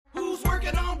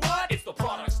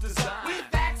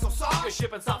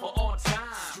shipping software on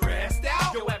time. Stressed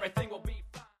out? Yo, everything will be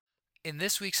fine. In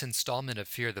this week's installment of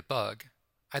Fear the Bug,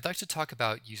 I'd like to talk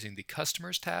about using the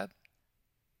Customers tab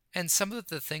and some of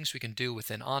the things we can do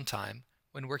within OnTime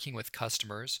when working with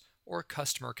customers or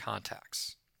customer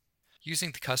contacts.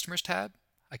 Using the Customers tab,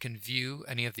 I can view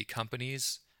any of the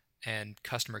companies and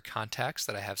customer contacts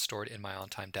that I have stored in my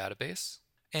OnTime database.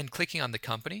 And clicking on the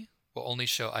company will only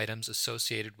show items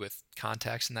associated with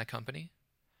contacts in that company.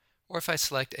 Or if I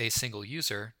select a single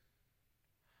user,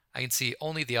 I can see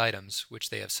only the items which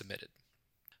they have submitted.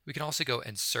 We can also go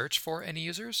and search for any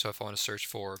users. So if I want to search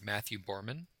for Matthew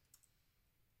Borman,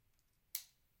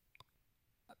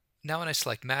 now when I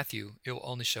select Matthew, it will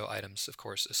only show items, of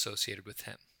course, associated with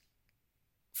him.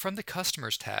 From the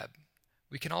Customers tab,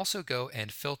 we can also go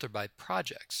and filter by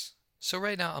projects. So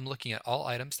right now I'm looking at all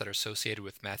items that are associated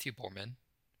with Matthew Borman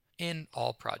in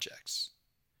all projects.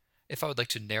 If I would like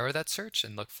to narrow that search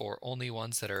and look for only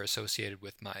ones that are associated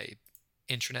with my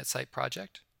intranet site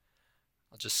project,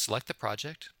 I'll just select the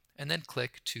project and then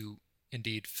click to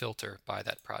indeed filter by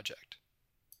that project.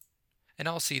 And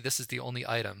I'll see this is the only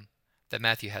item that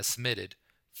Matthew has submitted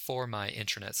for my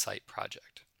intranet site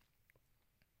project.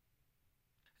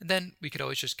 And then we could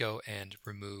always just go and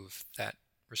remove that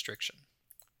restriction.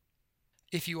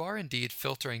 If you are indeed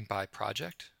filtering by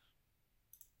project,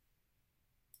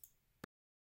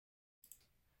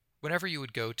 whenever you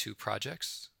would go to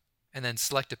projects and then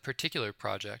select a particular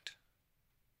project,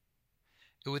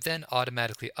 it would then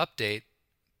automatically update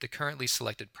the currently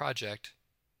selected project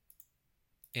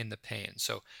in the pane.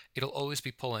 So it'll always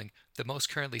be pulling the most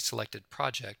currently selected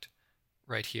project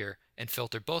right here and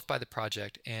filter both by the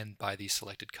project and by the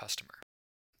selected customer.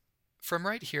 From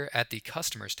right here at the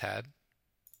Customers tab,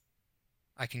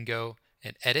 I can go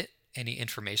and edit any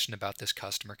information about this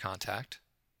customer contact,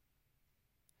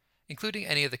 including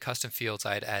any of the custom fields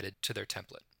I had added to their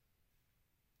template.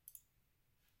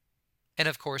 And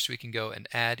of course, we can go and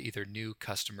add either new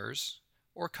customers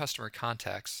or customer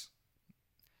contacts.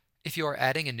 If you are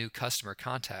adding a new customer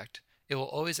contact, it will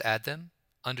always add them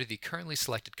under the currently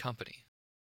selected company.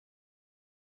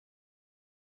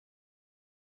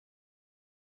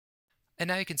 And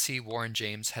now you can see Warren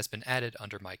James has been added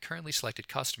under my currently selected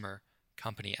customer,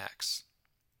 Company X.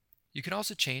 You can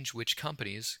also change which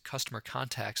companies customer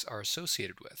contacts are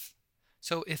associated with.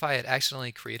 So if I had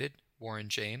accidentally created Warren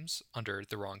James under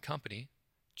the wrong company,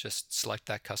 just select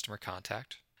that customer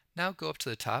contact. Now go up to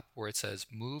the top where it says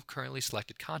Move Currently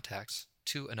Selected Contacts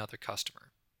to Another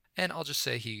Customer. And I'll just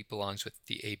say he belongs with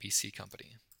the ABC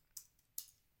company.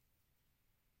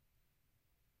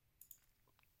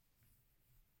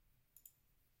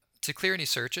 To clear any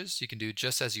searches, you can do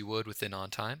just as you would within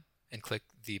OnTime and click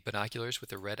the binoculars with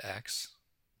the red X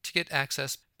to get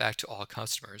access back to all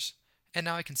customers. And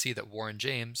now I can see that Warren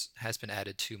James has been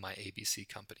added to my ABC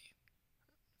company.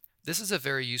 This is a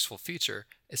very useful feature,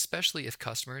 especially if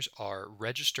customers are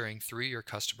registering through your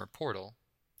customer portal.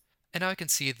 And now I can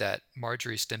see that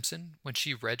Marjorie Stimson, when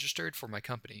she registered for my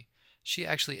company, she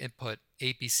actually input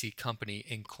ABC Company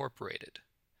Incorporated.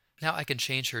 Now I can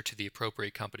change her to the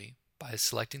appropriate company by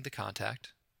selecting the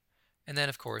contact, and then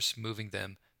of course moving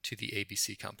them to the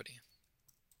ABC company.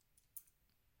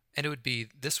 And it would be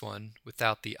this one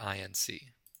without the INC.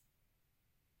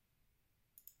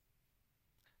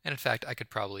 And in fact, I could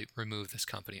probably remove this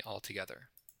company altogether.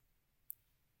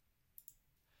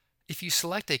 If you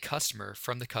select a customer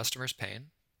from the Customers pane,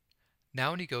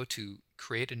 now when you go to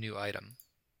Create a New Item,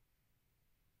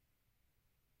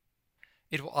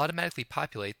 it will automatically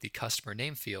populate the customer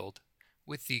name field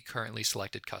with the currently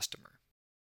selected customer.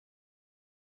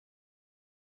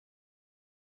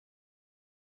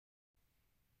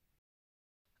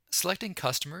 Selecting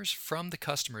customers from the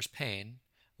Customers pane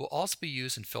will also be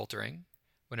used in filtering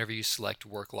whenever you select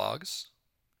work logs,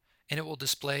 and it will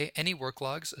display any work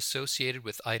logs associated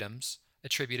with items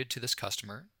attributed to this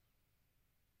customer.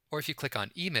 Or if you click on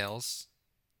emails,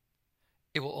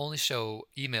 it will only show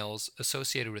emails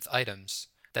associated with items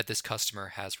that this customer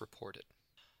has reported.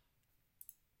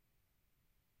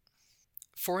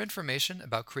 For information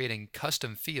about creating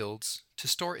custom fields to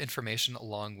store information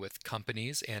along with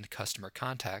companies and customer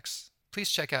contacts, please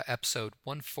check out episode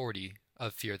 140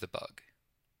 of Fear the Bug.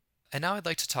 And now I'd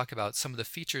like to talk about some of the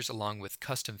features along with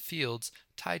custom fields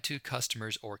tied to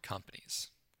customers or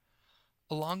companies.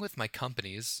 Along with my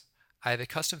companies, I have a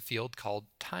custom field called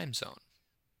Time Zone.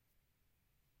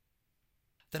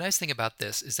 The nice thing about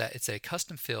this is that it's a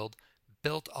custom field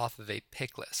built off of a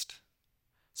pick list.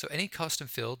 So any custom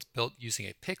field built using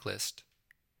a pick list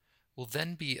will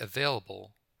then be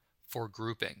available for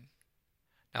grouping.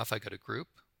 Now if I go to Group,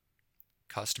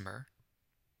 Customer,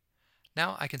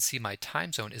 Now I can see my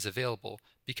time zone is available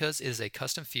because it is a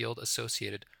custom field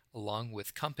associated along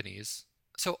with companies.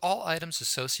 So all items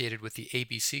associated with the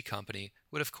ABC company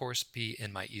would of course be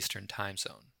in my Eastern time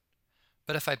zone.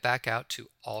 But if I back out to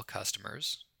all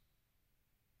customers,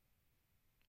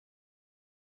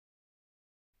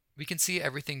 we can see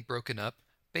everything broken up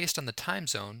based on the time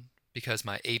zone because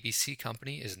my ABC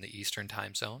company is in the Eastern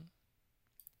time zone,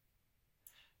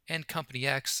 and company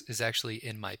X is actually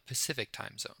in my Pacific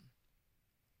time zone.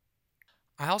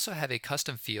 I also have a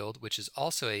custom field which is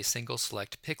also a single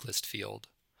select pick list field,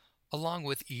 along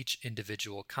with each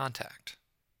individual contact.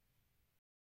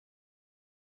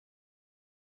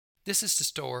 This is to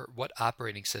store what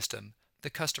operating system the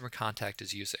customer contact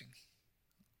is using.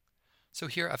 So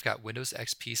here I've got Windows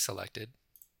XP selected,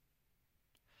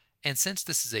 and since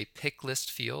this is a pick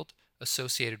list field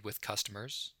associated with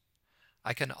customers,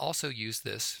 I can also use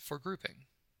this for grouping.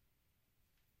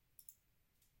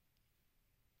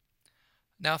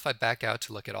 Now if I back out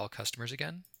to look at all customers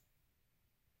again,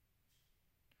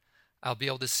 I'll be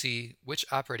able to see which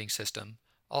operating system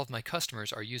all of my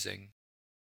customers are using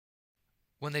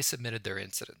when they submitted their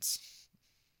incidents.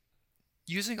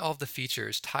 Using all of the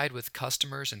features tied with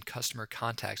customers and customer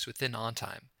contacts within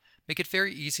OnTime make it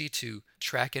very easy to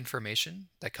track information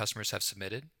that customers have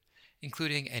submitted,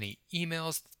 including any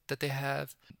emails that they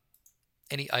have,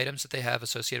 any items that they have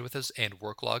associated with those, and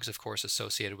work logs, of course,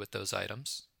 associated with those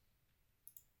items.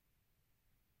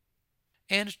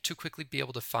 And to quickly be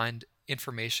able to find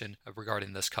information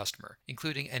regarding this customer,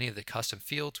 including any of the custom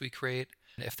fields we create,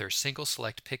 if they're single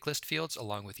select pick list fields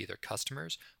along with either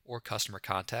customers or customer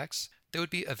contacts, they would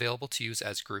be available to use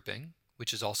as grouping,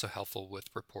 which is also helpful with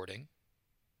reporting.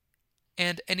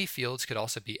 And any fields could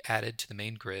also be added to the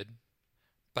main grid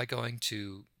by going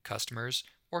to customers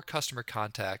or customer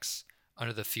contacts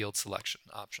under the field selection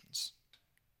options.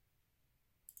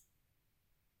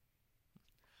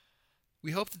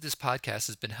 We hope that this podcast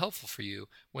has been helpful for you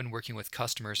when working with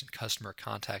customers and customer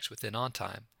contacts within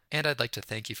OnTime, and I'd like to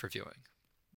thank you for viewing.